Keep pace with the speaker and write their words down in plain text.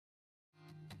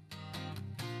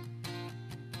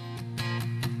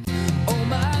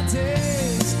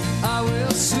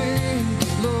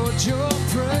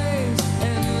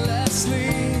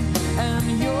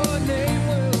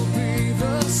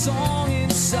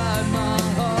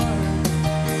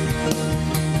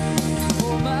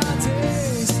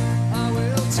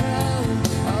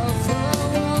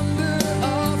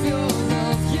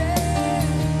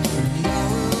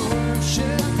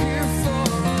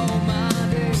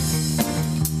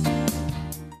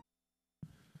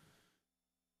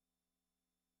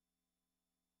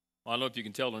Well, I don't know if you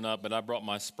can tell or not, but I brought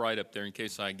my Sprite up there in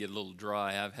case I get a little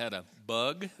dry. I've had a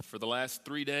bug for the last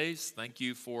 3 days. Thank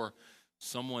you for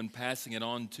someone passing it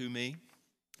on to me.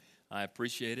 I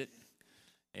appreciate it.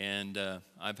 And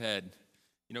I've had,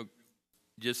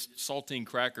 just saltine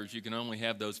crackers. You can only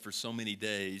have those for so many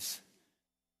days,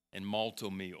 and malto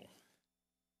meal.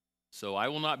 So I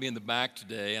will not be in the back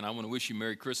today, and I want to wish you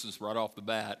Merry Christmas right off the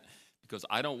bat because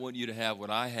I don't want you to have what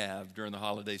I have during the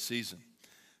holiday season.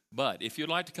 But if you'd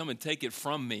like to come and take it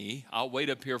from me, I'll wait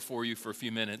up here for you for a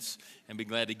few minutes and be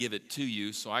glad to give it to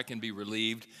you so I can be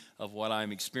relieved of what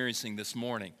I'm experiencing this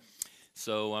morning.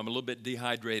 So I'm a little bit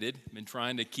dehydrated. Been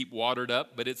trying to keep watered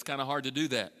up, but it's kind of hard to do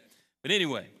that. But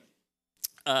anyway,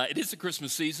 it is the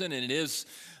Christmas season, and it is,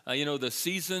 the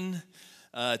season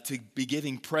to be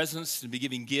giving presents, to be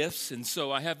giving gifts. And so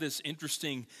I have this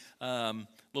interesting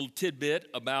little tidbit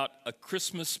about a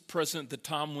Christmas present that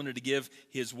Tom wanted to give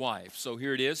his wife. So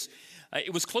here it is.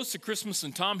 It was close to Christmas,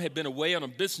 and Tom had been away on a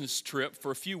business trip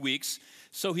for a few weeks,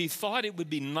 so he thought it would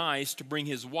be nice to bring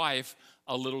his wife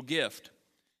a little gift.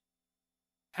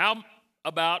 How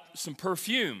about some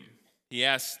perfume? He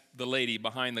asked the lady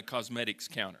behind the cosmetics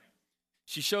counter.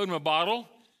 She showed him a bottle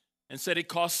and said it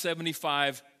cost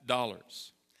 $75.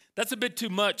 That's a bit too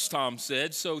much, Tom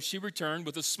said, so she returned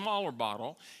with a smaller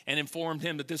bottle and informed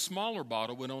him that this smaller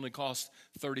bottle would only cost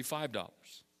 $35.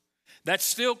 That's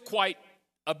still quite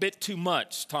a bit too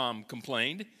much, Tom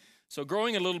complained. So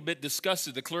growing a little bit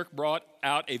disgusted, the clerk brought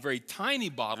out a very tiny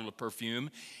bottle of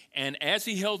perfume, and as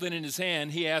he held it in his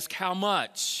hand, he asked, "How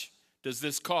much does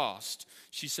this cost?"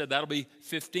 She said, "That'll be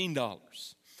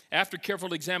 $15. After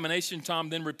careful examination, Tom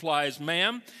then replies,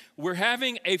 "Ma'am, we're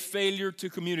having a failure to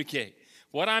communicate.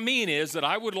 What I mean is that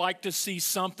I would like to see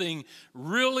something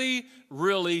really,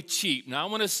 really cheap." Now, I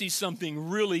want to see something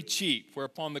really cheap.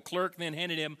 Whereupon the clerk then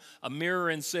handed him a mirror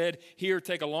and said, "Here,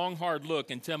 take a long, hard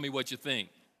look and tell me what you think."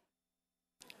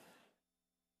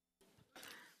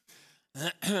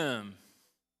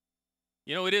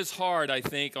 It is hard, I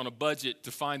think, on a budget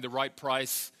to find the right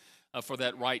price for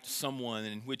that right someone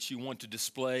in which you want to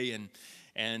display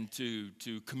and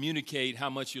to communicate how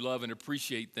much you love and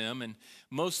appreciate them. And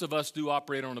most of us do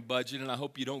operate on a budget, and I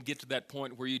hope you don't get to that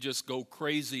point where you just go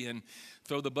crazy and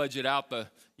throw the budget out the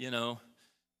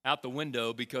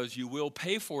window, because you will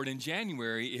pay for it in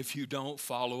January if you don't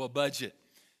follow a budget.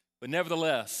 But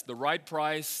nevertheless, the right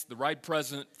price, the right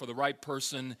present for the right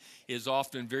person is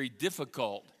often very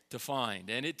difficult to find,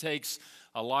 and it takes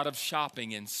a lot of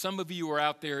shopping. And some of you are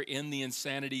out there in the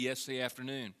insanity yesterday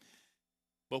afternoon.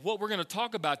 But what we're going to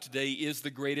talk about today is the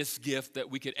greatest gift that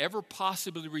we could ever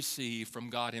possibly receive from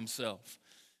God himself.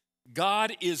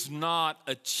 God is not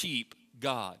a cheap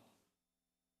God.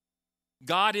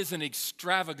 God is an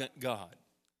extravagant God.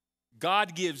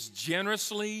 God gives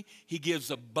generously, he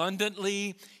gives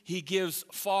abundantly, he gives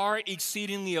far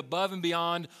exceedingly above and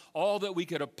beyond all that we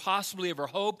could have possibly ever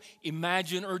hope,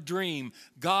 imagine, or dream.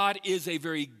 God is a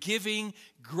very giving,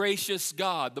 gracious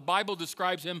God. The Bible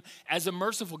describes him as a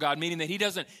merciful God, meaning that he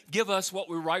doesn't give us what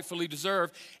we rightfully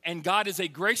deserve. And God is a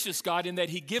gracious God in that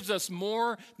he gives us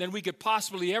more than we could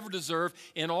possibly ever deserve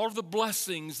in all of the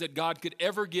blessings that God could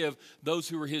ever give those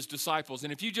who are his disciples.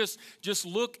 And if you just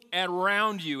look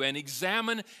around you and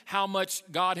examine how much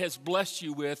God has blessed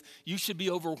you with, you should be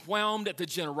overwhelmed at the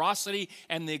generosity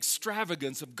and the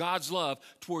extravagance of God's love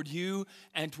toward you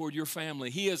and toward your family.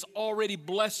 He has already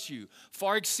blessed you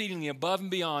far exceedingly above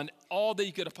and beyond all that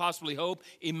you could possibly hope,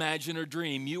 imagine, or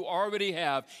dream. You already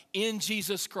have in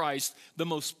Jesus Christ the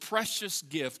most precious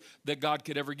gift that God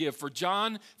could ever give. For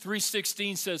John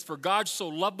 3:16 says, "For God so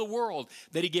loved the world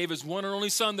that he gave his one and only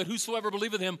Son, that whosoever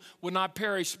believeth him would not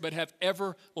perish but have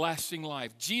everlasting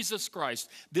life." Jesus Christ,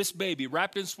 this baby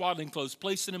wrapped in swaddling clothes,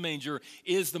 placed in a manger,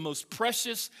 is the most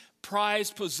precious,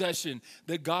 prized possession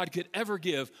that God could ever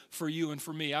give for you and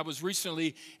for me. I was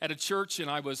recently at a church,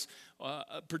 and I was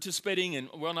not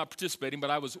participating, but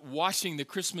I was watching the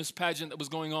Christmas pageant that was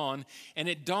going on, and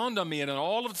it dawned on me, and in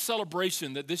all of the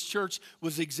celebration that this church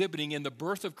was exhibiting in the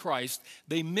birth of Christ,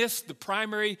 they missed the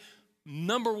primary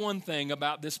number one thing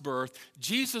about this birth.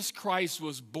 Jesus Christ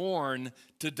was born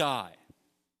to die.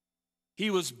 He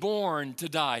was born to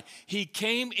die. He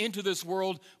came into this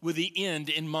world with the end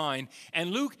in mind.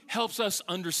 And Luke helps us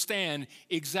understand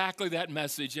exactly that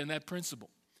message and that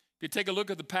principle. If you take a look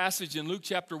at the passage in Luke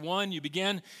chapter 1, you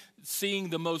begin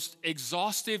seeing the most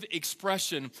exhaustive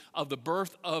expression of the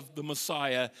birth of the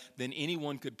Messiah than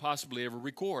anyone could possibly ever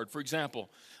record. For example,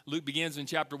 Luke begins in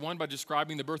chapter 1 by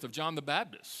describing the birth of John the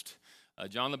Baptist.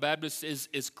 John the Baptist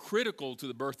is critical to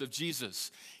the birth of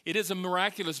Jesus. It is a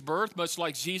miraculous birth, much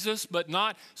like Jesus, but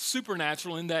not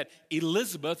supernatural in that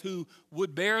Elizabeth, who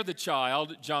would bear the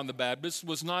child, John the Baptist,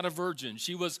 was not a virgin.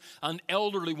 She was an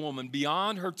elderly woman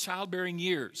beyond her childbearing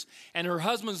years. And her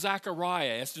husband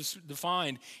Zachariah, as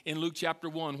defined in Luke chapter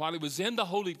 1, while he was in the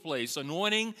holy place,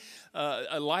 anointing,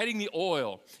 lighting the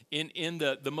oil in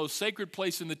the most sacred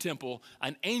place in the temple,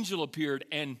 an angel appeared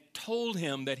and told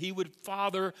him that he would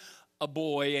father a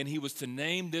boy, and he was to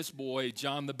name this boy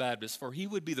John the Baptist, for he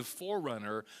would be the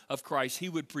forerunner of Christ. He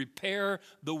would prepare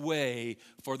the way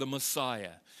for the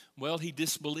Messiah. Well, he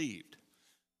disbelieved,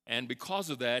 and because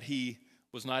of that, he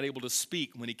was not able to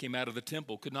speak when he came out of the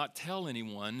temple, could not tell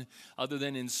anyone other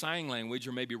than in sign language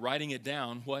or maybe writing it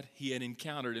down what he had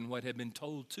encountered and what had been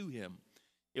told to him.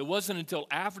 It wasn't until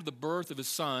after the birth of his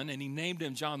son, and he named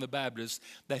him John the Baptist,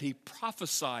 that he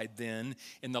prophesied then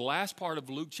in the last part of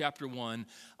Luke chapter 1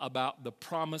 about the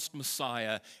promised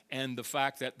Messiah and the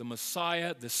fact that the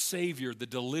Messiah, the Savior, the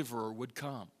deliverer would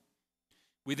come.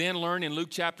 We then learn in Luke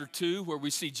chapter 2 where we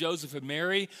see Joseph and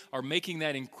Mary are making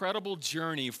that incredible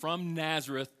journey from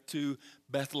Nazareth to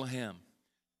Bethlehem.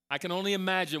 I can only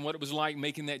imagine what it was like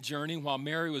making that journey while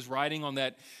Mary was riding on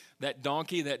that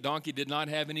donkey. That donkey did not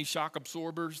have any shock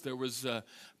absorbers. There was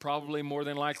probably more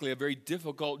than likely a very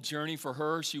difficult journey for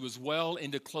her. She was well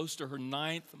into close to her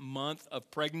 9th month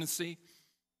of pregnancy.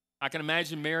 I can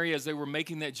imagine Mary, as they were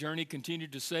making that journey,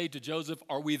 continued to say to Joseph,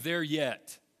 "Are we there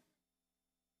yet?"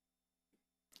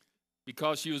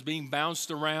 Because she was being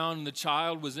bounced around, the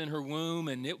child was in her womb,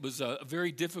 and it was a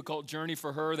very difficult journey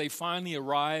for her. They finally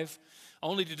arrive,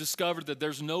 only to discover that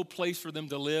there's no place for them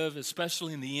to live,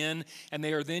 especially in the inn, and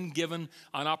they are then given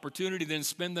an opportunity to then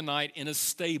spend the night in a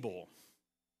stable.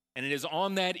 And it is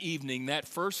on that evening, that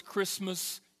first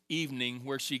Christmas evening,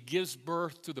 where she gives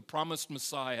birth to the promised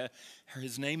Messiah.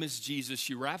 His name is Jesus.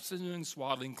 She wraps him in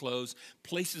swaddling clothes,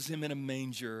 places him in a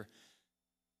manger,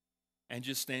 and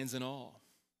just stands in awe.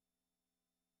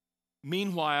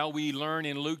 Meanwhile, we learn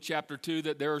in Luke chapter 2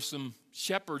 that there are some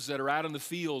shepherds that are out in the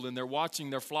field and they're watching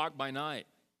their flock by night.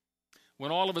 When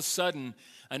all of a sudden,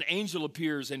 an angel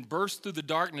appears and bursts through the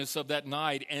darkness of that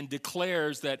night and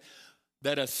declares that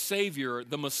a Savior,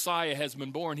 the Messiah, has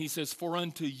been born. He says, "For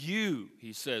unto you,"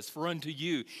 he says, "for unto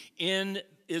you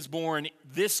is born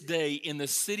this day in the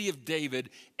city of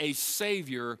David a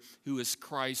Savior who is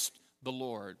Christ the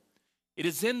Lord." It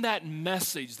is in that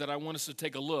message that I want us to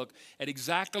take a look at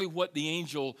exactly what the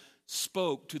angel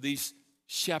spoke to these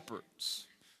shepherds.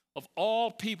 Of all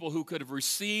people who could have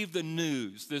received the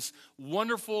news, this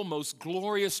wonderful, most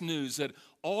glorious news that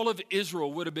all of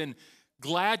Israel would have been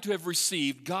glad to have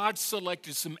received, God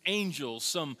selected some angels,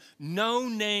 some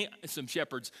no-name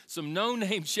shepherds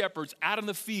out in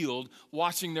the field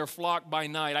watching their flock by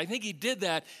night. I think he did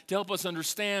that to help us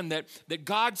understand that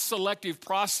God's selective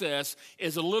process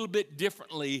is a little bit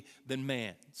differently than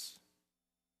man's.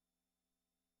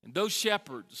 And those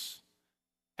shepherds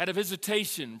had a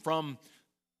visitation from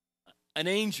an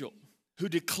angel who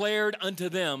declared unto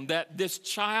them that this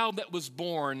child that was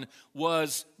born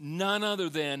was none other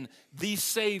than the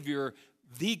Savior,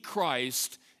 the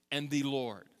Christ, and the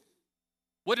Lord.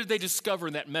 What did they discover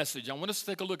in that message? I want us to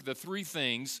take a look at the three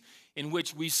things in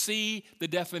which we see the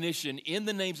definition in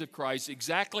the names of Christ,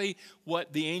 exactly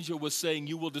what the angel was saying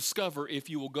you will discover if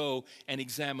you will go and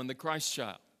examine the Christ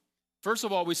child. First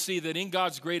of all, we see that in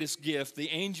God's greatest gift, the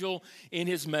angel in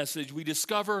his message, we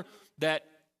discover that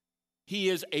he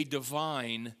is a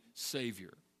divine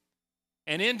Savior.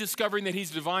 And in discovering that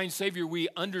he's a divine Savior, we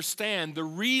understand the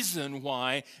reason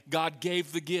why God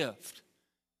gave the gift.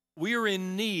 We are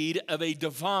in need of a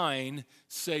divine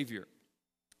Savior.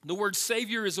 The word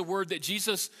Savior is a word that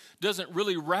Jesus doesn't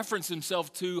really reference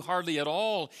himself to hardly at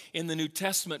all in the New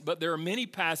Testament, but there are many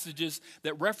passages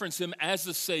that reference him as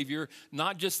the Savior,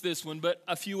 not just this one, but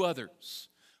a few others.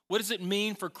 What does it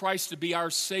mean for Christ to be our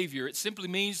Savior? It simply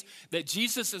means that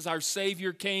Jesus as our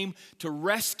Savior came to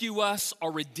rescue us or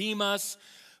redeem us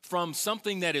from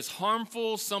something that is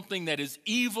harmful, something that is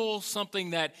evil, something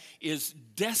that is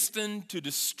destined to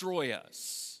destroy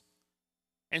us.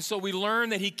 And so we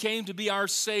learn that he came to be our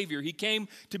Savior. He came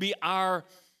to be our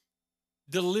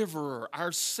deliverer,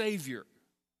 our Savior.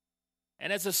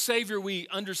 And as a Savior, we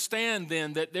understand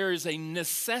then that there is a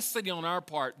necessity on our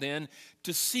part then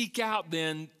to seek out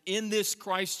then in this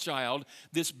Christ child,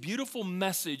 this beautiful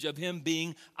message of him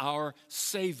being our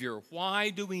Savior. Why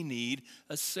do we need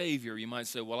a Savior? You might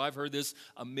say, well, I've heard this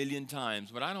a million times,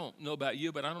 but I don't know about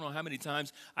you, but I don't know how many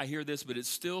times I hear this, but it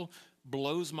still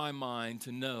blows my mind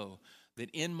to know that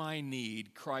in my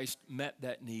need, Christ met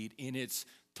that need in its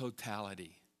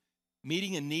totality.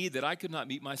 meeting a need that I could not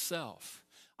meet myself.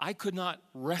 I could not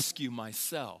rescue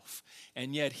myself.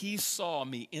 And yet he saw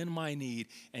me in my need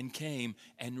and came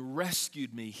and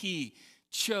rescued me. He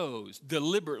chose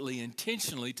deliberately,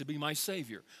 intentionally to be my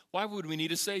Savior. Why would we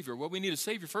need a Savior? Well, we need a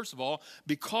Savior, first of all,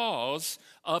 because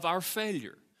of our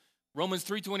failure. Romans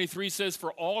 3:23 says,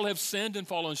 for all have sinned and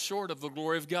fallen short of the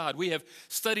glory of God. We have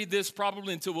studied this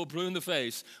probably until we're blue in the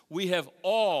face. We have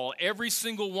all, every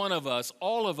single one of us,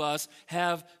 all of us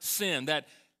have sinned. That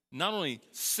not only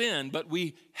sinned, but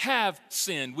we have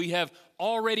sinned. We have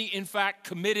already, in fact,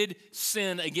 committed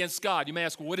sin against God. You may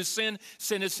ask, well, what is sin?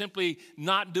 Sin is simply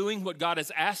not doing what God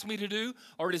has asked me to do,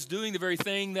 or it is doing the very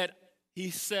thing that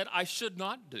he said I should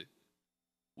not do.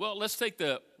 Well, let's take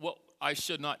what I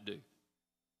should not do.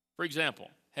 For example,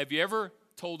 have you ever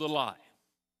told a lie?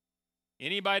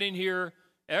 Anybody in here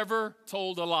ever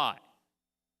told a lie?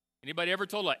 Anybody ever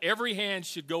told a lie? Every hand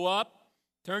should go up.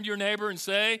 Turn to your neighbor and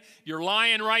say, you're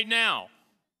lying right now.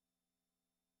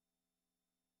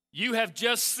 You have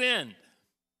just sinned.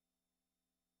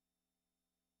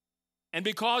 And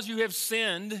because you have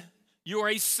sinned, you are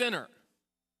a sinner.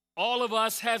 All of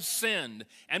us have sinned.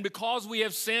 And because we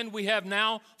have sinned, we have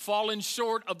now fallen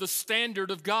short of the standard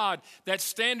of God. That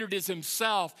standard is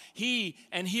himself. He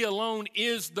and he alone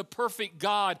is the perfect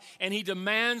God. And he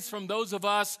demands from those of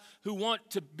us who want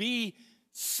to be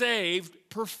saved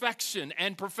perfection,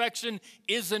 and perfection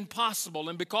is impossible.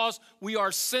 And because we are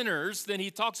sinners, then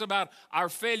he talks about our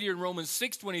failure in Romans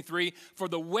 6:23. For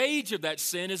the wage of that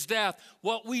sin is death.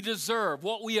 What we deserve,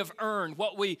 what we have earned,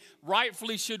 what we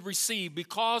rightfully should receive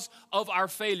because of our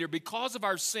failure, because of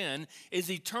our sin,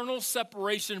 is eternal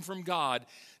separation from God,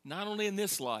 not only in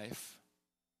this life,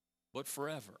 but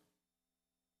forever.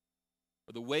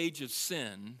 For the wage of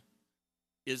sin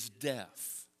is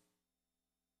death.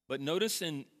 But notice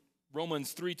in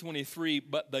Romans 3:23,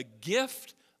 but the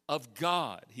gift of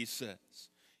God, he says,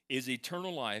 is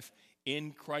eternal life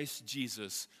in Christ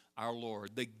Jesus our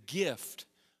Lord. The gift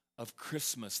of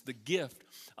Christmas, the gift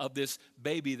of this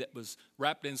baby that was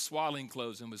wrapped in swaddling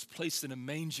clothes and was placed in a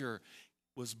manger,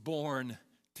 was born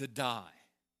to die.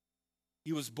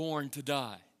 He was born to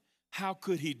die. How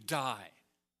could he die?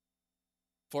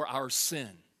 For our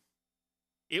sin.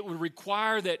 It would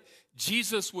require that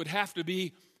Jesus would have to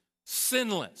be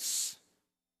sinless.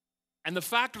 And the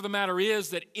fact of the matter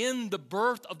is that in the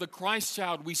birth of the Christ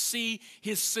child, we see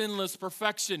his sinless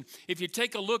perfection. If you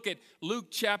take a look at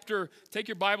take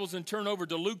your Bibles and turn over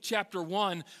to Luke chapter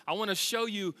 1, I want to show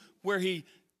you where he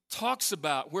talks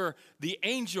about, where the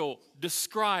angel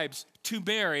describes to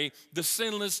Mary the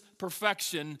sinless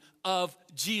perfection of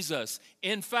Jesus.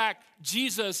 In fact,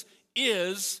 Jesus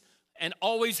is and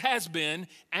always has been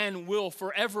and will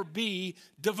forever be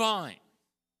divine.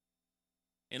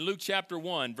 In Luke chapter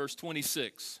 1, verse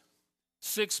 26,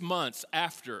 6 months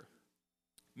after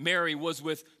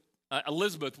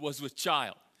Elizabeth was with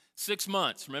child. 6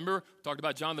 months, remember? We talked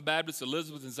about John the Baptist,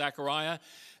 Elizabeth and Zechariah.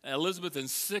 Elizabeth in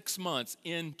 6 months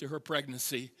into her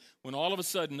pregnancy, when all of a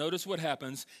sudden, notice what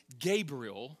happens.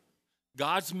 Gabriel,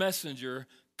 God's messenger,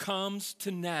 comes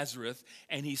to Nazareth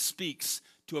and he speaks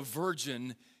to a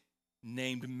virgin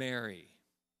named Mary.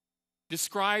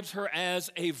 Describes her as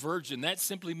a virgin. That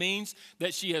simply means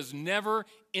that she has never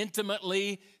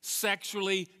intimately,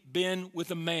 sexually been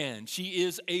with a man. She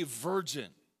is a virgin.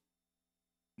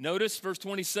 Notice verse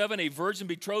 27, a virgin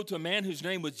betrothed to a man whose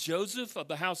name was Joseph of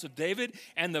the house of David,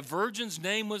 and the virgin's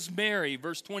name was Mary.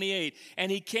 Verse 28, and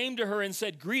he came to her and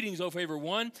said, greetings, O favored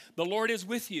one, the Lord is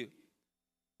with you.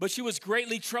 But she was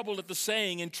greatly troubled at the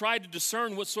saying and tried to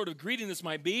discern what sort of greeting this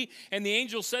might be. And the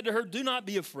angel said to her, do not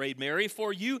be afraid, Mary,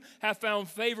 for you have found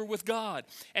favor with God.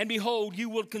 And behold, you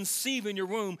will conceive in your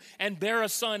womb and bear a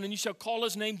son, and you shall call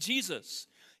his name Jesus.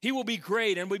 He will be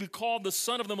great and will be called the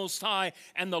Son of the Most High,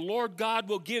 and the Lord God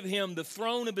will give him the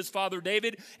throne of his father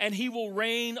David, and he will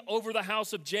reign over the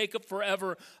house of Jacob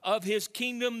forever. Of his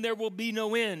kingdom there will be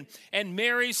no end. And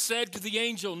Mary said to the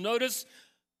angel, notice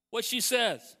what she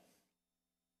says.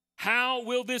 How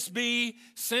will this be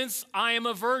since I am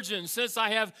a virgin, since I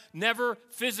have never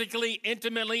physically,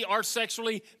 intimately, or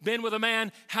sexually been with a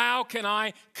man? How can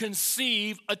I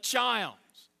conceive a child?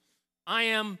 I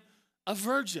am a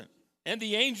virgin. And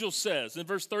the angel says in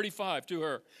verse 35 to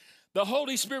her, the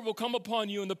Holy Spirit will come upon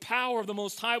you, and the power of the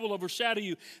Most High will overshadow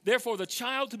you. Therefore, the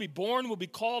child to be born will be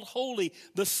called Holy,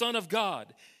 the Son of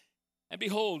God. And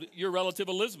behold, your relative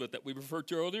Elizabeth that we referred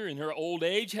to earlier, in her old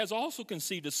age, has also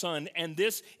conceived a son. And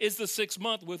this is the 6th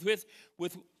month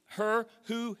with her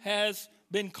who has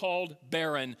been called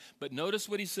barren. But notice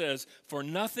what he says, for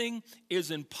nothing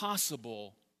is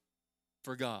impossible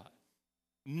for God.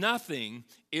 Nothing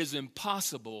is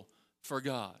impossible for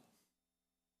God.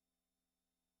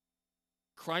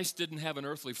 Christ didn't have an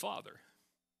earthly father.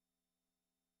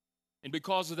 And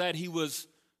because of that, he was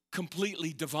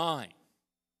completely divine.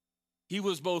 He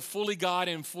was both fully God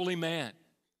and fully man.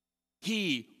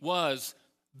 He was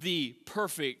the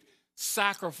perfect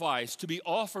sacrifice to be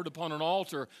offered upon an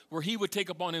altar where he would take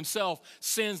upon himself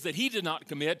sins that he did not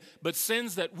commit, but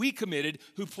sins that we committed,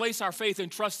 who place our faith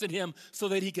and trust in him so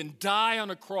that he can die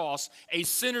on a cross, a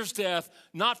sinner's death,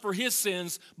 not for his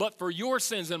sins, but for your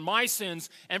sins and my sins,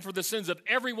 and for the sins of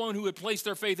everyone who would place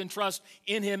their faith and trust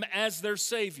in him as their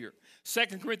Savior.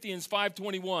 2 Corinthians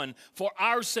 5:21, for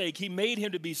our sake he made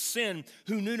him to be sin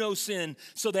who knew no sin,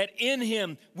 so that in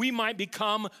him we might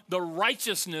become the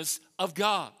righteousness of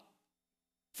God.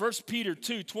 1 Peter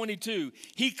 2:22,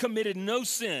 he committed no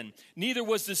sin, neither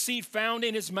was deceit found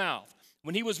in his mouth.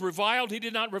 When he was reviled, he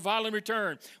did not revile in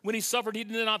return. When he suffered, he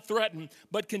did not threaten,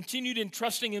 but continued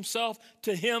entrusting himself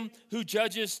to him who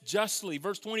judges justly.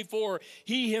 Verse 24,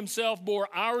 he himself bore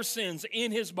our sins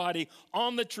in his body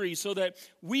on the tree so that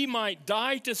we might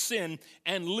die to sin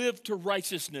and live to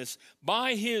righteousness.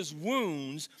 By his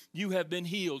wounds you have been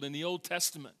healed. In the Old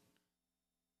Testament,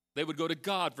 they would go to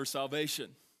God for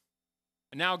salvation.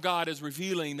 And now God is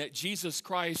revealing that Jesus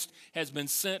Christ has been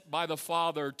sent by the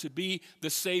Father to be the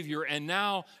Savior. And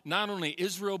now not only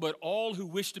Israel, but all who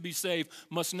wish to be saved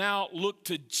must now look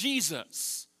to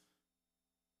Jesus,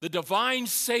 the divine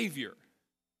Savior,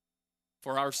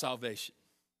 for our salvation.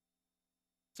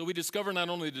 So we discover not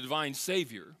only the divine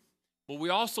Savior, but we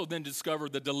also then discover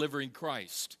the delivering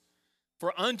Christ.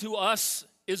 For unto us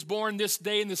is born this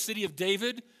day in the city of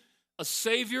David a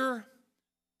Savior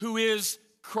who is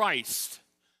Christ.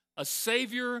 A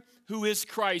Savior who is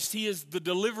Christ. He is the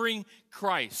delivering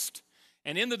Christ.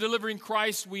 And in the delivering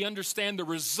Christ, we understand the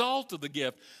result of the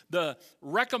gift, the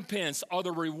recompense or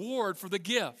the reward for the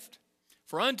gift.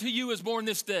 For unto you is born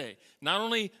this day, not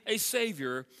only a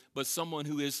Savior, but someone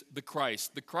who is the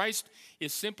Christ. The Christ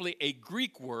is simply a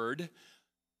Greek word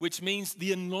which means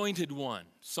the anointed one,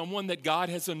 someone that God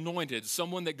has anointed,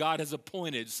 someone that God has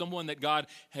appointed, someone that God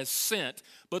has sent.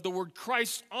 But the word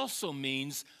Christ also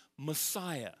means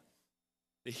Messiah.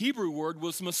 The Hebrew word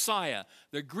was Messiah.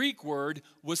 The Greek word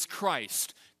was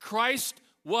Christ. Christ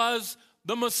was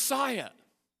the Messiah.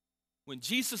 When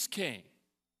Jesus came,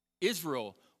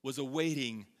 Israel was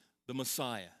awaiting the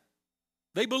Messiah.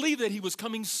 They believed that he was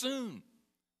coming soon.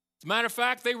 As a matter of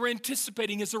fact, they were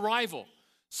anticipating his arrival.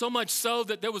 So much so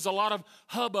that there was a lot of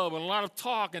hubbub and a lot of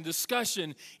talk and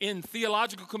discussion in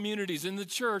theological communities, in the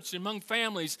church, among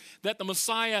families, that the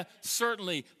Messiah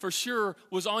certainly, for sure,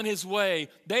 was on his way.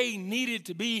 They needed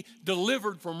to be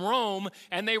delivered from Rome,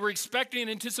 and they were expecting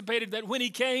and anticipated that when he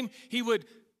came, he would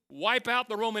wipe out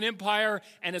the Roman Empire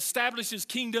and establish his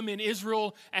kingdom in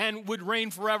Israel and would reign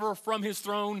forever from his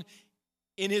throne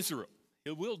in Israel.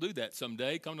 He will do that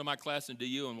someday. Come to my class in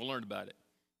DU and we'll learn about it.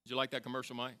 Did you like that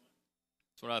commercial, Mike?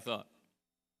 That's what I thought.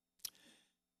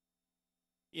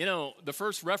 You know, the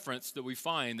first reference that we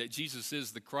find that Jesus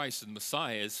is the Christ and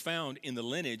Messiah is found in the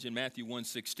lineage in Matthew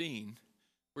 1:16,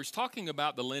 where he's talking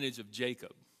about the lineage of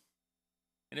Jacob.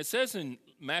 And it says in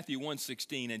Matthew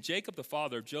 1:16, and Jacob the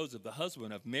father of Joseph, the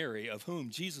husband of Mary, of whom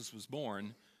Jesus was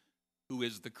born, who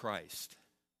is the Christ.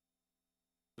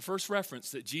 The first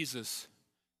reference that Jesus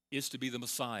is to be the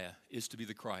Messiah is to be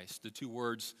the Christ. The two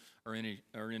words are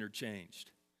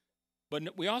interchanged.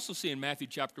 But we also see in Matthew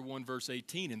chapter 1, verse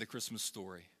 18 in the Christmas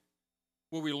story,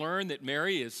 where we learn that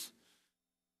Mary is,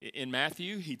 in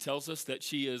Matthew, he tells us that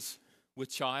she is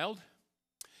with child,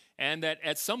 and that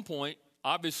at some point,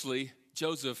 obviously,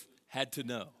 Joseph had to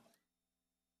know.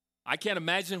 I can't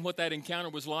imagine what that encounter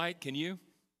was like. Can you?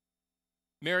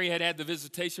 Mary had had the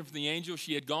visitation from the angel.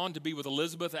 She had gone to be with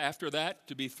Elizabeth after that,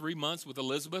 to be 3 months with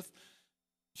Elizabeth.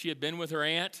 She had been with her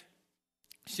aunt.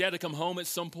 She had to come home at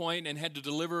some point and had to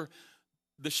deliver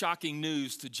the shocking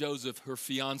news to Joseph, her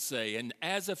fiancé. And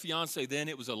as a fiancé then,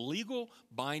 it was a legal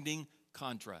binding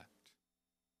contract.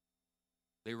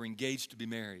 They were engaged to be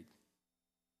married.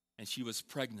 And she was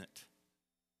pregnant.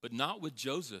 But not with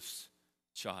Joseph's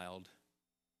child,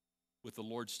 with the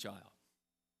Lord's child.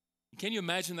 Can you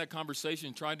imagine that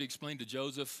conversation trying to explain to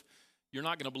Joseph, you're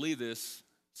not going to believe this,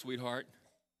 sweetheart,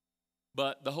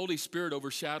 but the Holy Spirit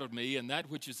overshadowed me, and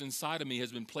that which is inside of me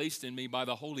has been placed in me by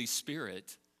the Holy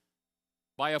Spirit,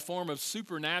 by a form of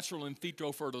supernatural in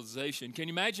vitro fertilization. Can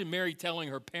you imagine Mary telling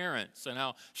her parents and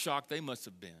how shocked they must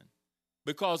have been?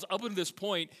 Because up until this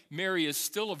point, Mary is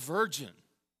still a virgin.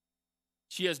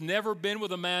 She has never been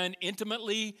with a man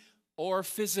intimately or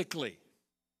physically.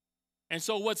 And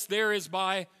so what's there is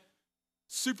by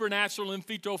supernatural in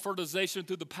vitro fertilization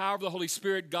through the power of the Holy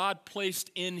Spirit, God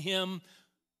placed in him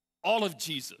all of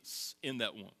Jesus in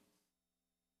that womb.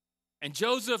 And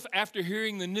Joseph, after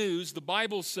hearing the news, the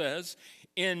Bible says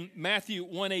in Matthew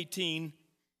 1:18,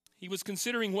 he was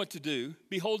considering what to do.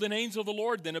 Behold, an angel of the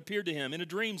Lord then appeared to him in a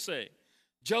dream, saying,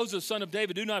 Joseph, son of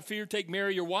David, do not fear, take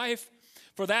Mary your wife,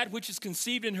 for that which is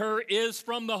conceived in her is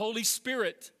from the Holy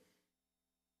Spirit.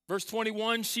 Verse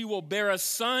 21, she will bear a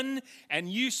son, and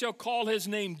you shall call his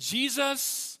name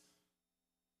Jesus.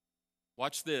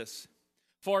 Watch this.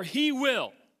 For he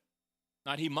will,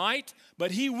 not he might,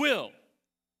 but he will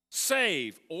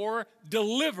save or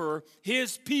deliver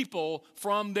his people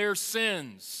from their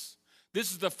sins.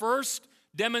 This is the first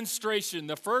demonstration,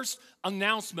 the first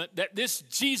announcement that this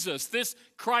Jesus, this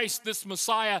Christ, this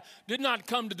Messiah did not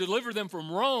come to deliver them from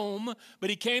Rome, but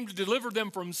he came to deliver them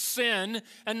from sin,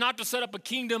 and not to set up a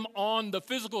kingdom on the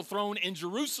physical throne in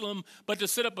Jerusalem, but to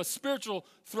set up a spiritual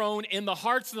throne in the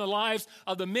hearts and the lives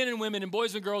of the men and women and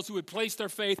boys and girls who would place their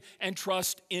faith and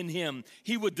trust in him.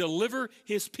 He would deliver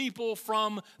his people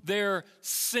from their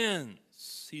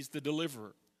sins. He's the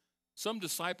deliverer. Some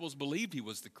disciples believed he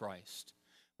was the Christ.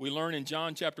 We learn in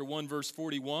John chapter 1, verse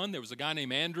 41, there was a guy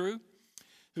named Andrew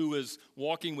who was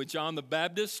walking with John the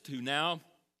Baptist, who now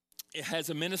has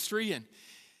a ministry. And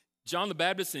John the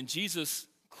Baptist and Jesus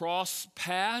cross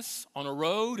paths on a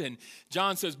road, and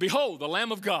John says, behold, the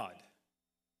Lamb of God.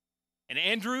 And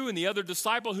Andrew and the other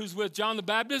disciple who's with John the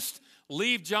Baptist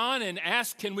leave John and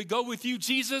ask, can we go with you,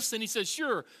 Jesus? And he says,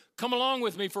 sure, come along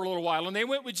with me for a little while. And they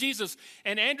went with Jesus.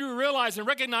 And Andrew realized and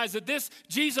recognized that this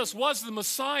Jesus was the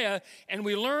Messiah. And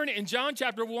we learn in John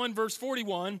chapter 1, verse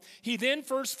 41, he then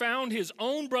first found his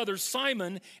own brother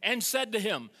Simon and said to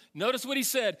him, notice what he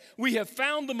said, we have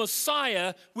found the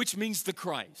Messiah, which means the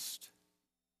Christ.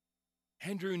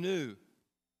 Andrew knew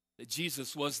that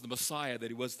Jesus was the Messiah, that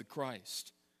he was the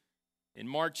Christ. In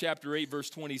Mark chapter 8, verse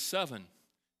 27,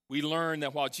 we learn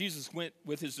that while Jesus went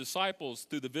with his disciples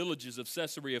through the villages of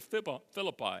Caesarea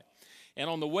Philippi, and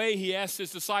on the way he asked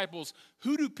his disciples,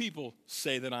 who do people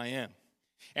say that I am?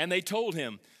 And they told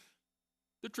him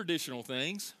the traditional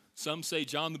things. Some say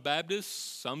John the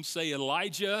Baptist, some say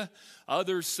Elijah,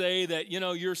 others say that,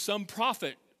 you're some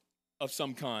prophet of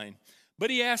some kind. But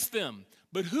he asked them,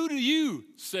 but who do you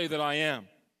say that I am?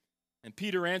 And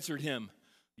Peter answered him,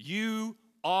 you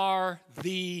are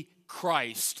the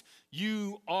Christ.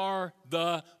 You are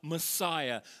the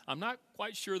Messiah. I'm not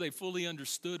quite sure they fully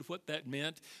understood what that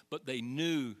meant, but they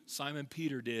knew, Simon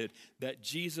Peter did, that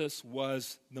Jesus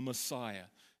was the Messiah.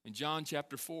 In John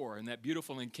chapter 4, in that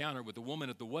beautiful encounter with the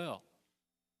woman at the well,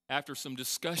 after some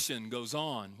discussion goes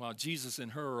on while Jesus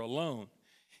and her are alone,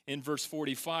 in verse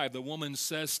 45, the woman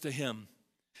says to him,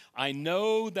 I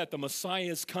know that the Messiah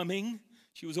is coming.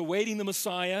 She was awaiting the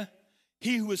Messiah,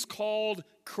 he who is called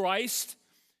Christ.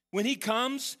 When he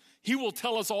comes, he will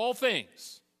tell us all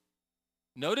things.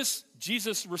 Notice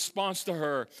Jesus' response to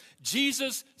her.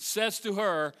 Jesus says to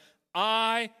her,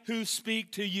 I who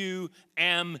speak to you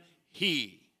am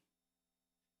he.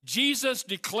 Jesus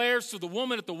declares to the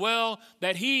woman at the well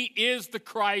that he is the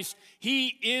Christ. He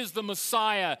is the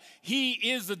Messiah. He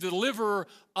is the deliverer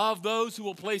of those who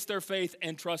will place their faith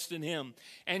and trust in him.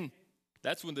 And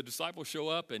that's when the disciples show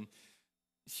up, and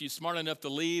she's smart enough to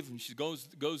leave, and she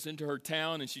goes into her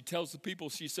town, and she tells the people,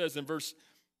 she says in verse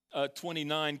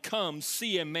 29, come,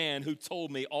 see a man who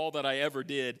told me all that I ever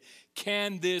did.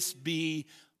 Can this be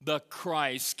the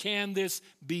Christ? Can this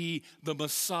be the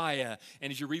Messiah? And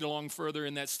as you read along further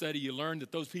in that study, you learn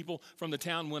that those people from the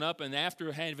town went up, and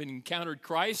after having encountered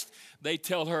Christ, they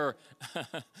tell her,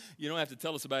 you don't have to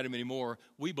tell us about him anymore.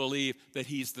 We believe that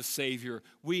he's the Savior.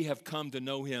 We have come to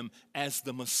know him as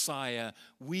the Messiah.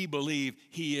 We believe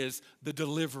he is the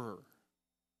deliverer.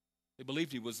 They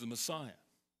believed he was the Messiah.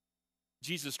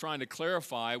 Jesus trying to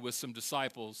clarify with some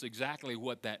disciples exactly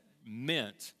what that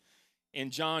meant. In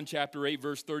John chapter 8,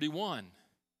 verse 31,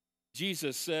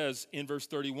 Jesus says in verse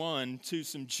 31 to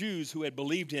some Jews who had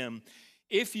believed him,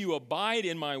 if you abide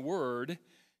in my word,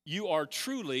 you are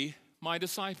truly my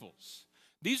disciples.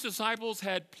 These disciples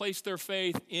had placed their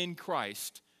faith in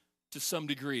Christ to some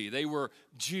degree. They were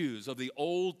Jews of the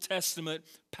Old Testament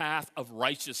path of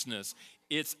righteousness.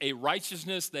 It's a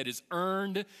righteousness that is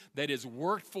earned, that is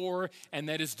worked for, and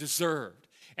that is deserved.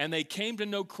 And they came to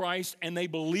know Christ, and they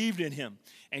believed in him.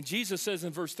 And Jesus says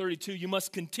in verse 32, you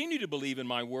must continue to believe in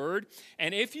my word.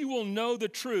 And if you will know the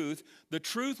truth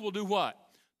will do what?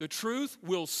 The truth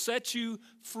will set you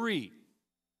free.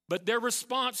 But their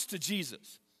response to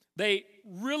Jesus, they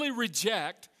really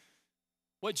reject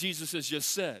what Jesus has just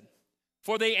said.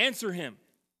 For they answer him,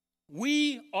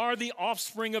 we are the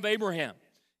offspring of Abraham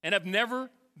and have never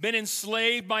been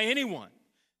enslaved by anyone.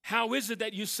 How is it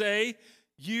that you say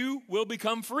you will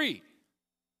become free?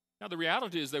 Now, the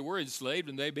reality is they were enslaved,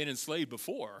 and they've been enslaved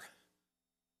before.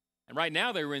 And right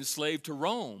now they were enslaved to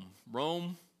Rome.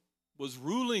 Rome was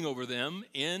ruling over them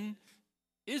in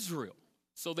Israel.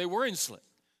 So they were enslaved.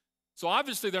 So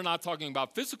obviously they're not talking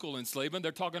about physical enslavement.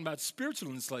 They're talking about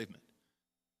spiritual enslavement.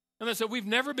 And they said, we've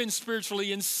never been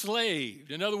spiritually enslaved.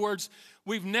 In other words,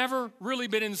 we've never really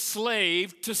been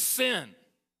enslaved to sin.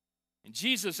 And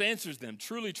Jesus answers them,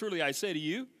 truly, truly, I say to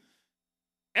you,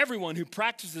 everyone who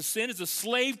practices sin is a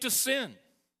slave to sin.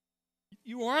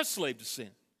 You are a slave to sin.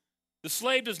 The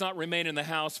slave does not remain in the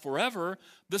house forever.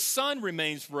 The son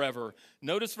remains forever.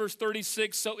 Notice verse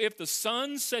 36, so if the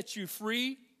son sets you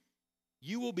free,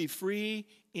 you will be free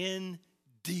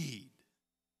indeed.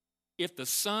 If the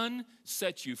son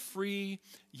sets you free,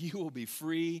 you will be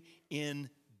free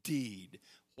indeed.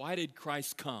 Why did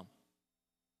Christ come?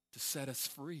 To set us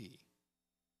free.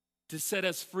 To set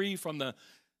us free from the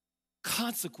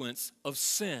consequence of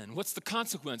sin. What's the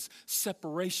consequence?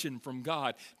 Separation from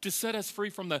God. To set us free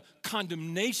from the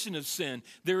condemnation of sin.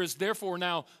 There is therefore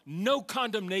now no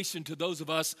condemnation to those of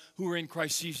us who are in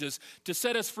Christ Jesus. To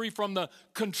set us free from the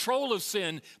control of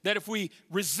sin, that if we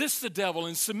resist the devil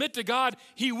and submit to God,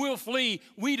 he will flee.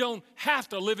 We don't have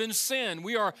to live in sin.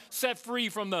 We are set free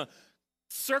from the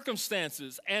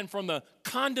circumstances and from the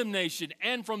condemnation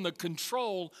and from the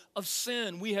control of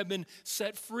sin. We have been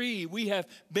set free. We have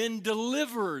been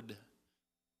delivered.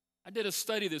 I did a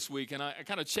study this week, and I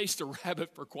kind of chased a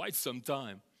rabbit for quite some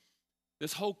time.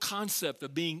 This whole concept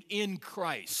of being in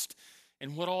Christ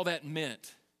and what all that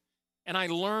meant. And I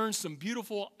learned some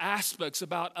beautiful aspects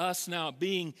about us now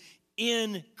being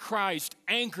in Christ,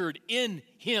 anchored in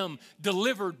Him,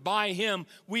 delivered by Him.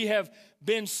 We have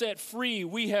been set free.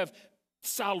 We have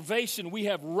salvation, we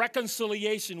have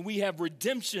reconciliation, we have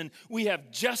redemption, we have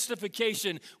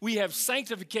justification, we have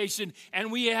sanctification,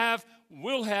 and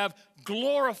will have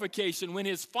glorification when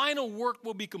His final work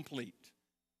will be complete.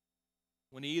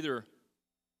 When He either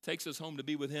takes us home to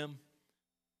be with Him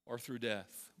or through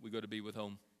death, we go to be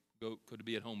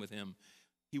at home with Him.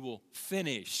 He will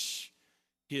finish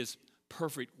His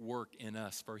perfect work in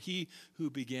us. For He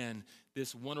who began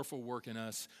this wonderful work in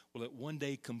us will at one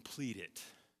day complete it.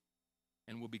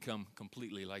 And we'll become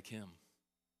completely like Him.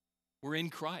 We're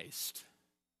in Christ.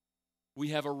 We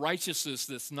have a righteousness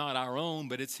that's not our own,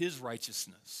 but it's His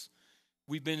righteousness.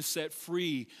 We've been set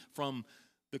free from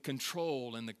the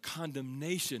control and the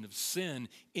condemnation of sin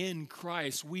in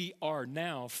Christ. We are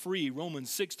now free. Romans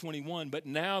 6:21, but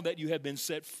now that you have been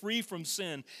set free from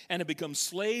sin and have become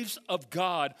slaves of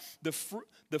God, the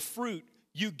fruit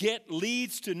you get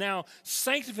leads to now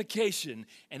sanctification,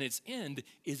 and its end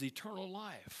is eternal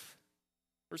life.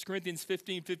 1 Corinthians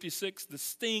 15:56, the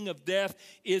sting of death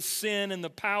is sin, and the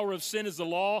power of sin is the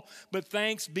law. But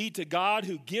thanks be to God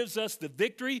who gives us the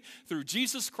victory through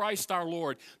Jesus Christ our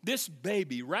Lord. This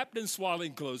baby, wrapped in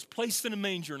swaddling clothes, placed in a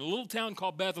manger in a little town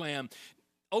called Bethlehem,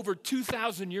 over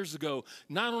 2,000 years ago,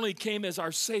 not only came as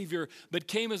our Savior, but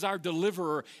came as our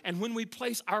deliverer. And when we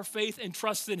place our faith and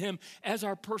trust in Him as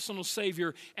our personal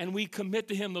Savior, and we commit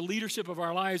to Him the leadership of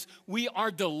our lives, we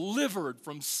are delivered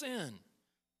from sin.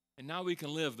 And now we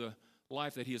can live the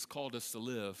life that He has called us to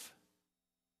live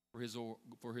for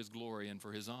His glory and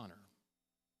for His honor.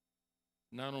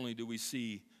 Not only do we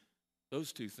see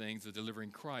those two things, the delivering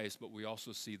Christ, but we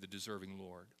also see the deserving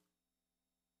Lord.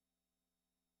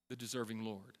 The deserving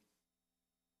Lord.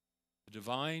 The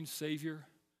divine Savior,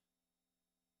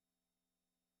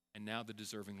 and now the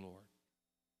deserving Lord.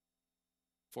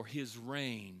 For His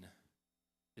reign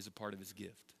is a part of His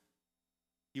gift.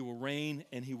 He will reign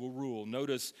and He will rule.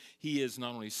 Notice He is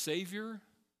not only Savior,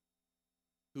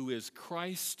 who is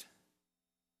Christ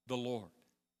the Lord.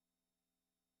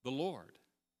 The Lord.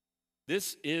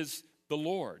 This is the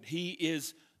Lord. He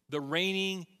is the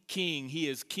reigning King. He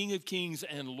is King of kings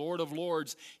and Lord of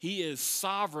lords. He is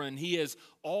sovereign. He is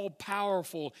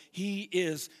all-powerful. He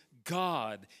is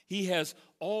God. He has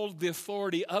all the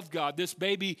authority of God. This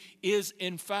baby is,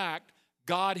 in fact,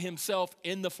 God Himself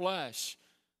in the flesh.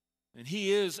 And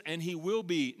He is and He will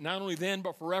be, not only then,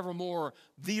 but forevermore,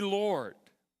 the Lord.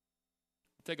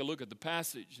 Take a look at the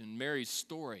passage in Mary's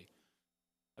story.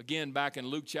 Again, back in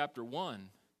Luke chapter 1,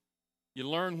 you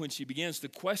learn when she begins to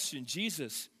question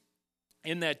Jesus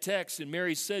in that text. And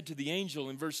Mary said to the angel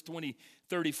in verse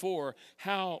 34,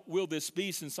 how will this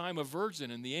be since I'm a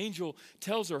virgin? And the angel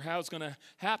tells her how it's going to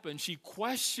happen. She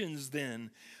questions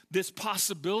then this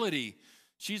possibility.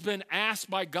 She's been asked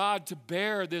by God to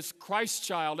bear this Christ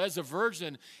child as a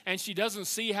virgin, and she doesn't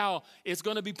see how it's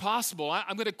going to be possible.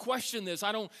 I'm going to question this.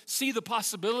 I don't see the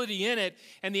possibility in it.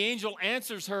 And the angel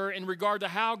answers her in regard to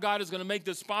how God is going to make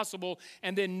this possible.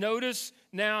 And then notice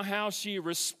now how she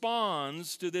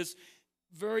responds to this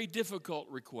very difficult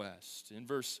request. In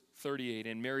verse 38,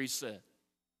 and Mary said,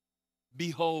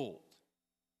 "Behold,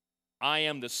 I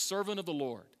am the servant of the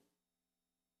Lord.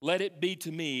 Let it be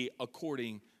to me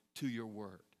according to your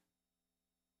word."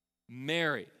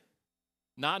 Mary,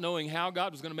 not knowing how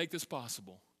God was going to make this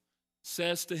possible,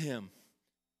 says to him,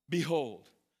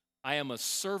 "Behold, I am a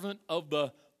servant of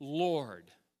the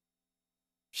Lord."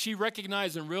 She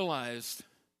recognized and realized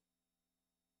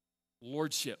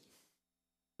lordship.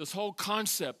 This whole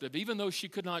concept of, even though she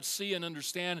could not see and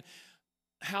understand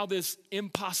how this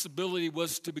impossibility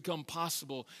was to become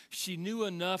possible, she knew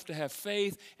enough to have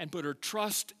faith and put her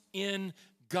trust in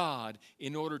God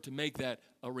in order to make that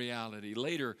a reality.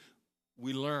 Later,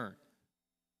 we learn,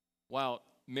 while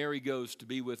Mary goes to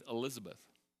be with Elizabeth,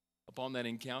 upon that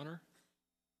encounter,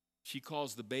 she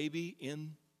calls the baby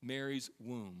in Mary's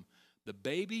womb, the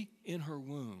baby in her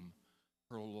womb,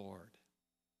 her Lord.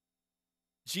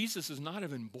 Jesus is not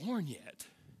even born yet,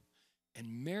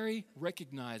 and Mary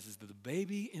recognizes that the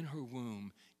baby in her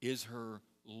womb is her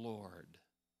Lord.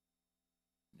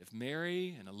 And if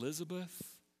Mary and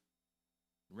Elizabeth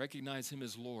recognize him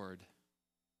as Lord,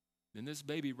 then this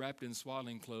baby wrapped in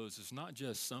swaddling clothes is not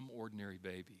just some ordinary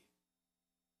baby.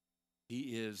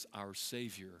 He is our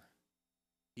Savior.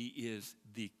 He is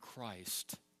the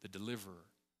Christ, the deliverer.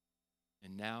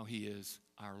 And now he is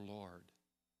our Lord.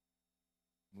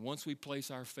 And once we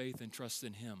place our faith and trust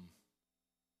in him,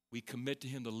 we commit to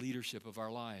him the leadership of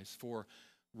our lives. For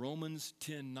Romans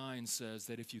 10:9 says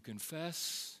that if you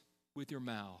confess with your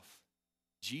mouth,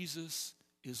 Jesus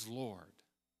is Lord.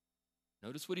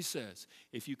 Notice what he says.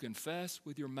 If you confess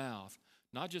with your mouth,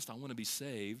 not just I want to be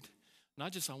saved,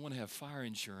 not just I want to have fire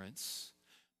insurance,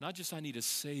 not just I need a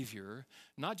Savior,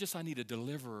 not just I need a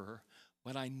deliverer,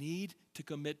 but I need to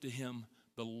commit to him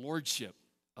the lordship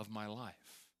of my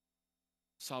life.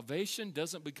 Salvation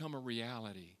doesn't become a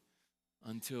reality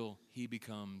until he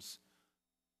becomes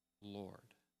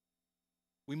Lord.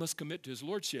 We must commit to his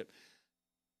lordship.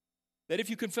 That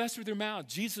if you confess with your mouth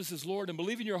Jesus is Lord and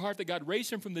believe in your heart that God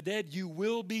raised him from the dead, you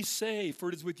will be saved. For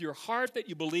it is with your heart that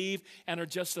you believe and are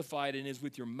justified, and it is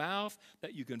with your mouth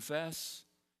that you confess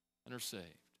and are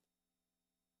saved.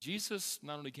 Jesus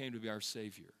not only came to be our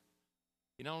Savior,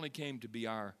 he not only came to be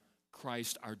our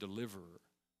Christ, our deliverer,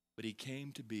 but he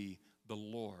came to be the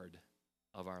Lord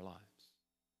of our lives.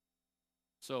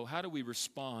 So how do we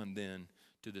respond then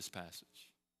to this passage?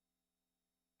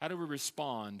 How do we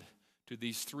respond to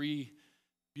these three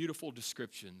beautiful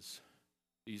descriptions,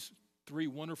 these three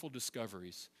wonderful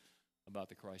discoveries about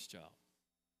the Christ child?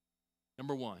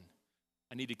 Number one,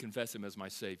 I need to confess him as my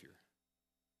Savior.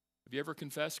 Have you ever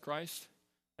confessed Christ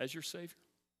as your Savior?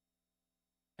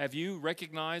 Have you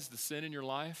recognized the sin in your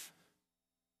life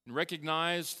and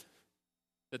recognized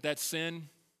that that sin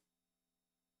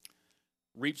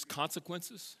reaps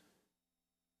consequences,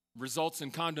 results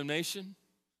in condemnation,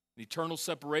 and eternal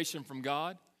separation from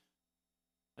God,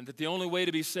 and that the only way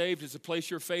to be saved is to place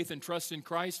your faith and trust in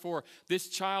Christ? For this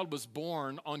child was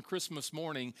born on Christmas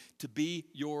morning to be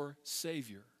your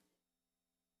Savior.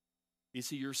 Is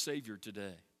he your Savior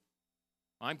today?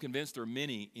 I'm convinced there are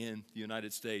many in the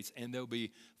United States, and there'll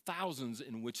be thousands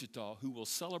in Wichita who will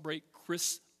celebrate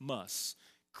Christmas,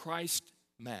 Christ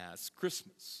Mass,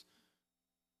 Christmas,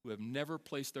 who have never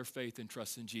placed their faith and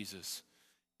trust in Jesus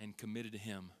and committed to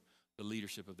him the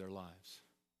leadership of their lives.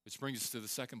 Which brings us to the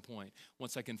second point.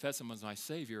 Once I confess him as my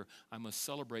Savior, I must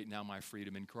celebrate now my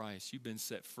freedom in Christ. You've been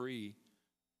set free.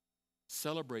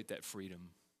 Celebrate that freedom.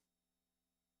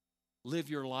 Live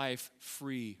your life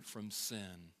free from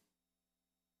sin.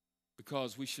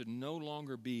 Because we should no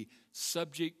longer be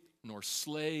subject nor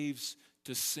slaves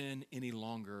to sin any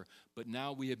longer, but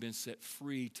now we have been set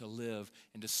free to live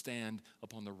and to stand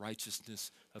upon the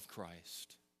righteousness of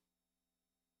Christ.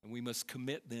 And we must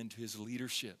commit then to his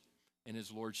leadership and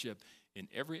his lordship in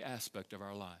every aspect of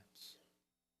our lives.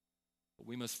 But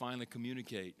we must finally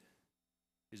communicate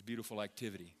his beautiful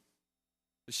activity.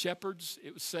 The shepherds,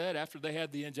 it was said, after they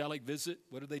had the angelic visit,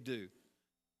 what did they do?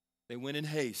 They went in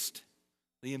haste.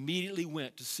 They immediately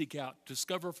went to seek out,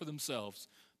 discover for themselves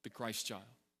the Christ child.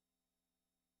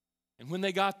 And when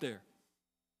they got there,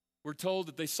 we're told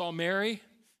that they saw Mary and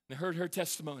they heard her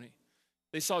testimony.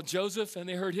 They saw Joseph and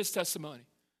they heard his testimony.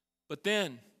 But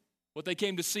then what they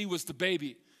came to see was the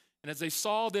baby. And as they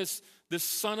saw this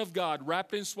Son of God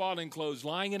wrapped in swaddling clothes,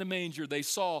 lying in a manger, they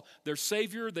saw their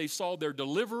Savior, they saw their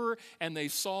deliverer, and they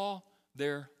saw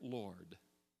their Lord.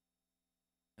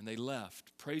 And they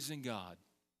left praising God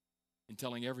and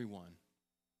telling everyone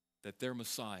that their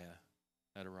Messiah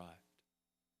had arrived.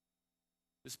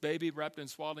 This baby wrapped in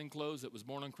swaddling clothes that was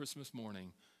born on Christmas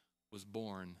morning was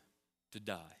born to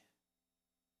die.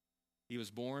 He was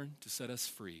born to set us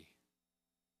free,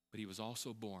 but he was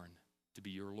also born to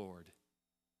be your Lord,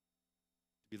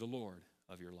 to be the Lord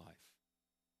of your life.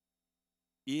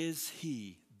 Is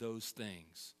he those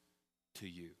things to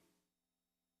you?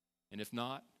 And if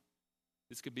not,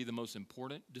 this could be the most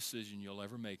important decision you'll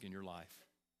ever make in your life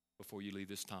before you leave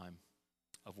this time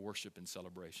of worship and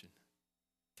celebration,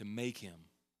 to make him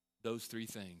those three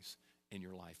things in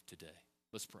your life today.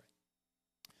 Let's pray.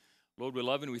 Lord, we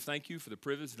love and we thank you for the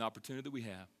privilege and opportunity that we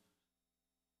have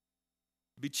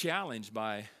to be challenged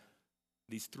by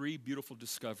these three beautiful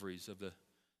discoveries of the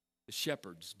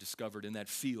shepherds discovered in that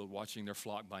field watching their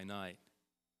flock by night.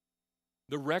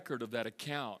 The record of that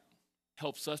account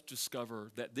helps us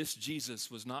discover that this Jesus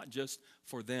was not just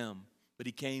for them, but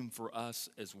he came for us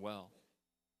as well.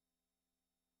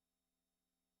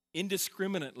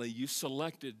 Indiscriminately, you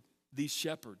selected these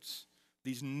shepherds,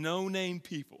 these no-name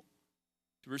people,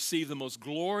 to receive the most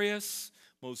glorious,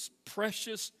 most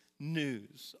precious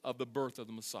news of the birth of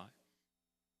the Messiah.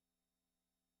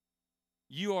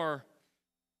 You're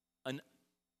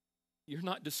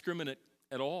not discriminate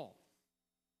at all.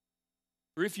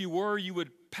 Or if you were, you would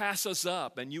pass us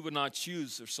up and you would not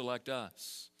choose or select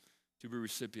us to be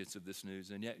recipients of this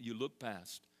news. And yet you look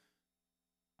past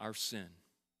our sin.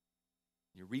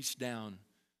 You reach down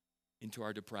into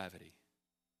our depravity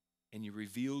and you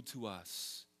reveal to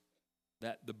us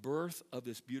that the birth of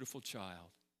this beautiful child,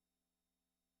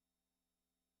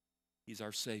 he's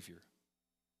our Savior,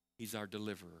 he's our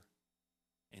deliverer,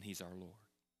 and he's our Lord.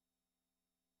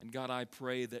 And God, I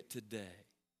pray that today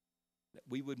that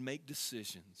we would make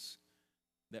decisions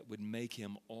that would make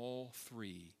him all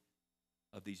three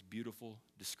of these beautiful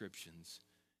descriptions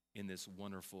in this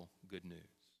wonderful good news.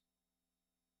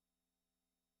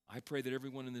 I pray that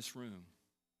everyone in this room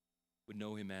would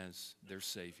know him as their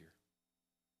Savior.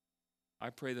 I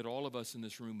pray that all of us in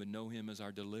this room would know him as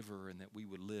our deliverer and that we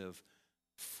would live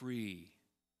free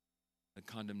of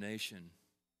condemnation,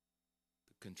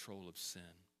 the control of sin.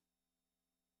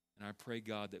 And I pray,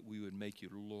 God, that we would make you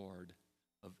Lord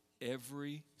of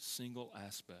every single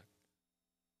aspect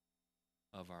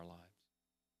of our lives.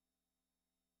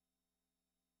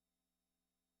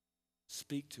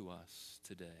 Speak to us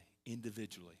today,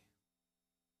 individually.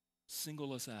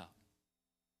 Single us out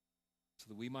so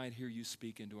that we might hear you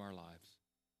speak into our lives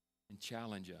and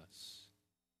challenge us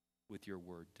with your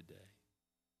word today.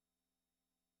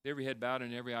 Every head bowed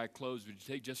and every eye closed, would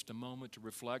you take just a moment to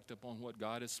reflect upon what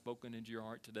God has spoken into your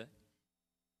heart today?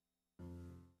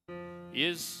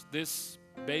 Is this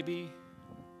baby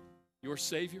your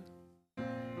Savior?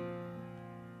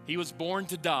 He was born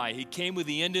to die. He came with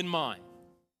the end in mind.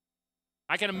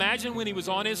 I can imagine when he was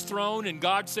on his throne and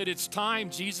God said, it's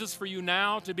time, Jesus, for you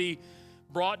now to be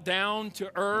brought down to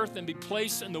earth and be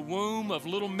placed in the womb of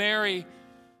little Mary,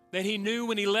 that he knew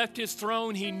when he left his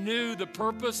throne, he knew the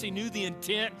purpose, he knew the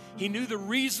intent, he knew the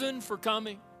reason for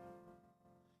coming.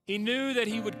 He knew that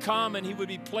he would come and he would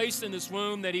be placed in this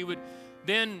womb, that he would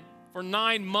then for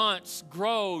 9 months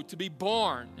grow to be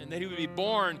born, and that he would be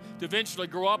born to eventually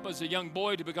grow up as a young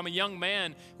boy to become a young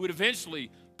man who would eventually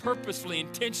purposefully,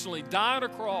 intentionally die on a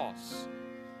cross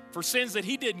for sins that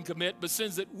he didn't commit, but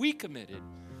sins that we committed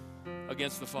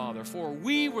against the Father. For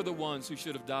we were the ones who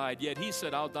should have died, yet he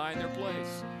said, I'll die in their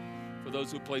place for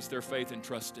those who place their faith and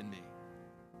trust in me.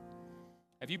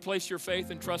 Have you placed your faith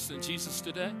and trust in Jesus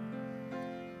today?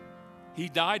 He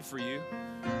died for you.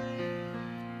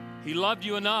 He loved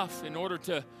you enough in order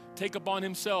to take upon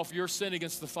himself your sin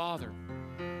against the Father.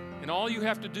 And all you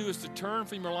have to do is to turn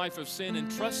from your life of sin and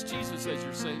trust Jesus as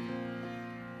your Savior.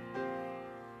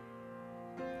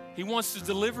 He wants to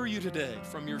deliver you today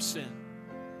from your sin.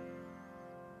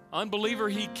 Unbeliever,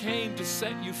 he came to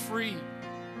set you free.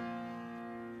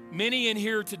 Many in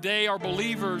here today are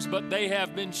believers, but they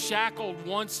have been shackled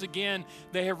once again.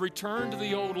 They have returned to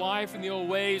the old life and the old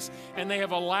ways, and they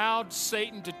have allowed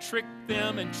Satan to trick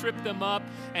them and trip them up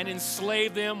and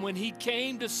enslave them when he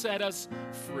came to set us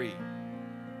free.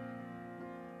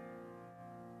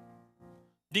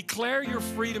 Declare your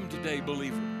freedom today,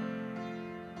 believer.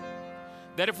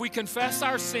 That if we confess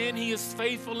our sin, he is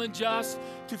faithful and just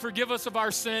to forgive us of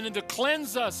our sin and to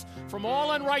cleanse us from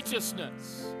all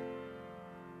unrighteousness.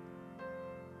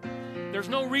 There's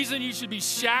no reason you should be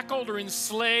shackled or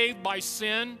enslaved by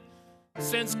sin,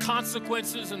 sin's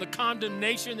consequences and the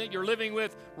condemnation that you're living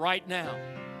with right now.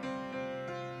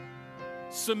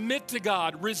 Submit to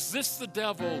God, resist the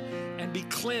devil, and be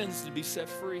cleansed and be set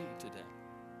free today.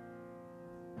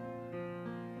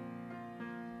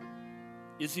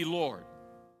 Is he Lord?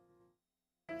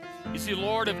 Is he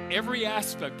Lord of every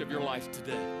aspect of your life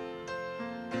today?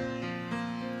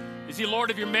 Is he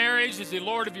Lord of your marriage? Is he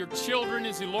Lord of your children?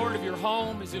 Is he Lord of your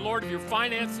home? Is he Lord of your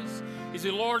finances? Is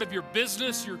he Lord of your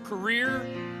business, your career?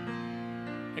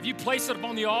 Have you placed it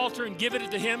upon the altar and given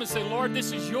it to him and say, Lord,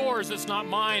 this is yours, it's not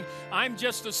mine. I'm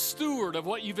just a steward of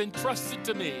what you've entrusted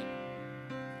to me.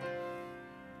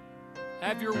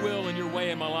 Have your will and your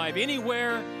way in my life.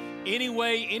 Anywhere, any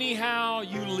way, anyhow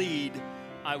you lead,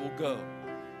 I will go.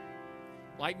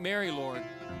 Like Mary, Lord,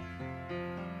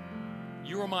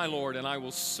 you are my Lord, and I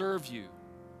will serve you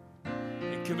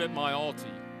and commit my all to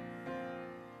you.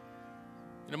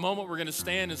 In a moment, we're going to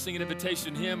stand and sing an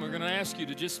invitation hymn. We're going to ask you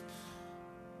to just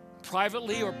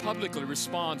privately or publicly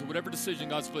respond to whatever decision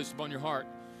God's placed upon your heart.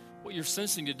 What you're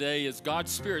sensing today is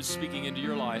God's Spirit speaking into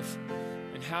your life,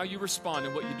 and how you respond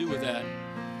and what you do with that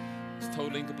is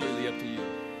totally and completely up to you.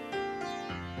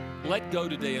 Let go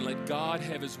today and let God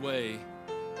have his way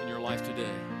in your life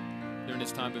today. During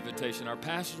this time of invitation, our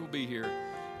pastors will be here.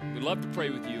 We'd love to pray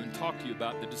with you and talk to you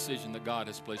about the decision that God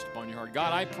has placed upon your heart.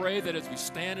 God, I pray that as we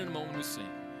stand in a moment we sing,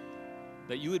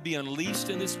 that you would be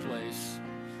unleashed in this place,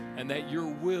 and that your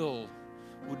will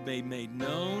would be made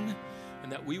known,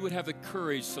 and that we would have the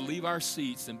courage to leave our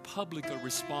seats and publicly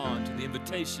respond to the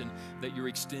invitation that you're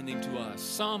extending to us.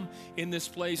 Some in this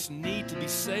place need to be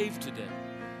saved today.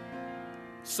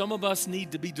 Some of us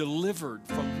need to be delivered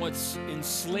from what's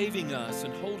enslaving us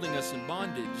and holding us in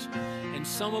bondage. And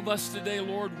some of us today,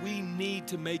 Lord, we need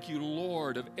to make you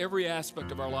Lord of every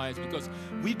aspect of our lives, because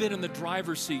we've been in the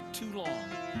driver's seat too long.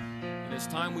 And it's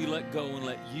time we let go and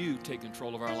let you take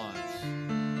control of our lives.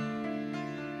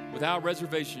 Without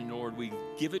reservation, Lord, we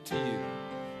give it to you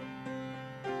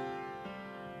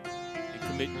and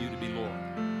commit you to be Lord.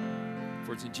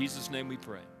 For it's in Jesus' name we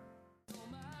pray.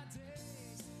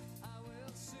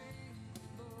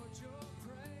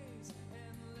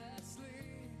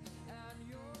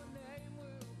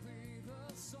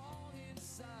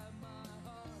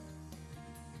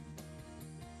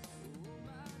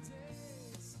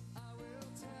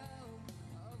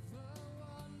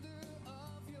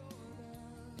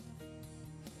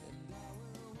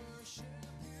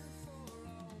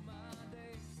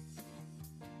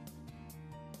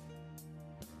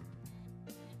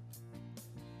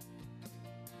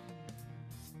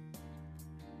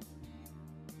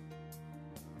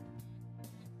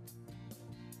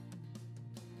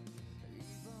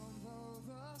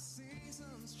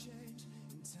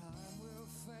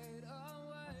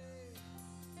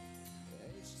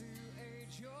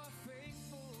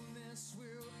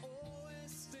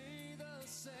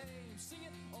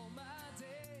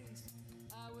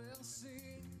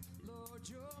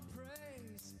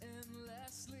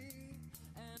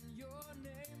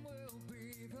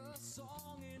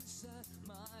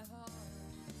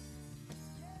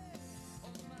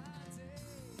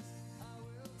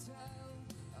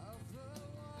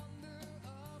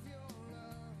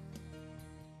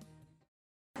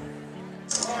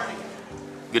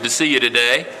 Good to see you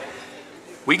today.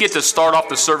 We get to start off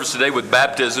the service today with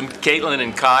baptism. Caitlin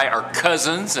and Kai are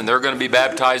cousins, and they're going to be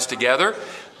baptized together.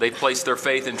 They've placed their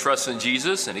faith and trust in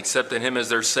Jesus and accepted him as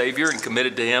their Savior and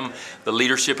committed to him the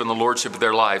leadership and the lordship of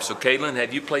their lives. So Caitlin,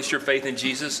 have you placed your faith in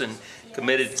Jesus and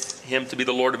committed him to be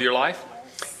the Lord of your life?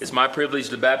 It's my privilege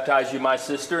to baptize you, my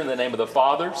sister, in the name of the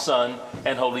Father, Son,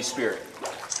 and Holy Spirit.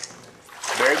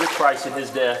 Buried with Christ in his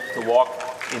death, to walk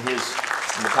in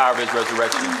the power of his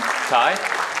resurrection. Kai?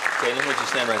 Caitlin, would you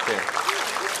stand right there?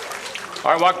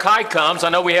 All right, while Kai comes, I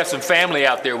know we have some family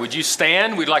out there. Would you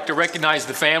stand? We'd like to recognize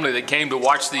the family that came to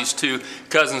watch these two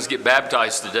cousins get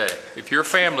baptized today. If you're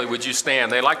family, would you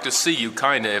stand? They like to see you,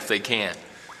 kind of, if they can.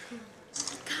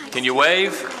 Can you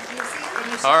wave?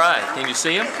 All right, can you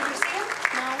see them?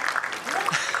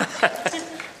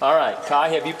 All right, Kai,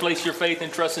 have you placed your faith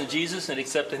and trust in Jesus and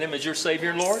accepted him as your Savior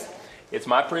and Lord? It's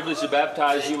my privilege to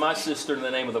baptize you, my sister, in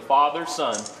the name of the Father,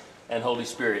 Son, and Holy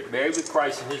Spirit, buried with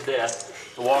Christ in his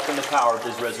death, to walk in the power of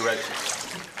his resurrection.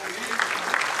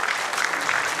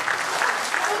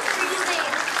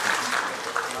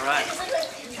 All right.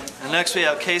 And next we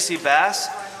have Casey Bass.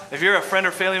 If you're a friend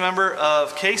or family member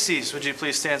of Casey's, would you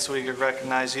please stand so we can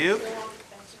recognize you?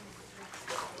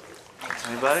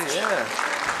 Anybody? Yeah.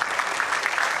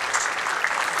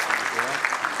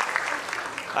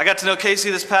 I got to know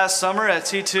Casey this past summer at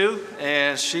T2,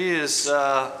 and she is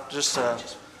just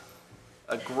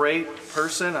a great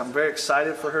person. I'm very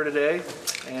excited for her today.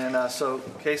 And so,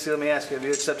 Casey, let me ask you, have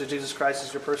you accepted Jesus Christ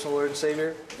as your personal Lord and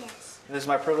Savior? Yes. And it is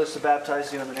my privilege to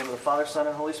baptize you in the name of the Father, Son,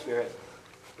 and Holy Spirit.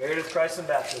 Buried with Christ in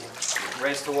baptism,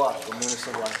 raised to walk in newness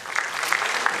of life.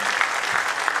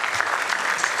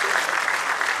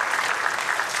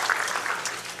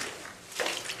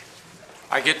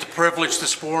 I get the privilege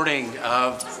this morning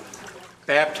of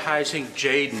baptizing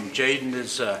Jaden. Jaden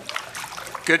is a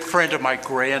good friend of my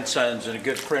grandsons and a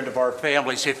good friend of our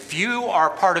families. If you are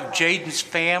part of Jaden's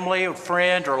family or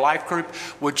friend or life group,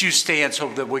 would you stand so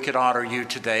that we could honor you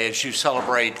today as you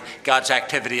celebrate God's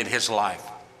activity in his life?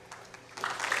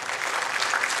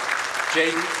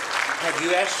 Jaden, have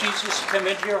you asked Jesus to come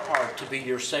into your heart to be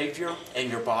your Savior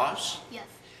and your boss? Yes.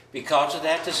 Because of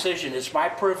that decision, it's my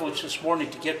privilege this morning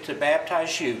to get to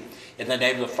baptize you in the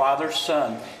name of the Father,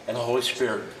 Son, and the Holy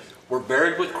Spirit. We're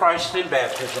buried with Christ in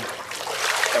baptism,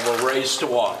 and we're raised to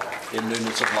walk in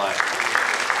newness of life.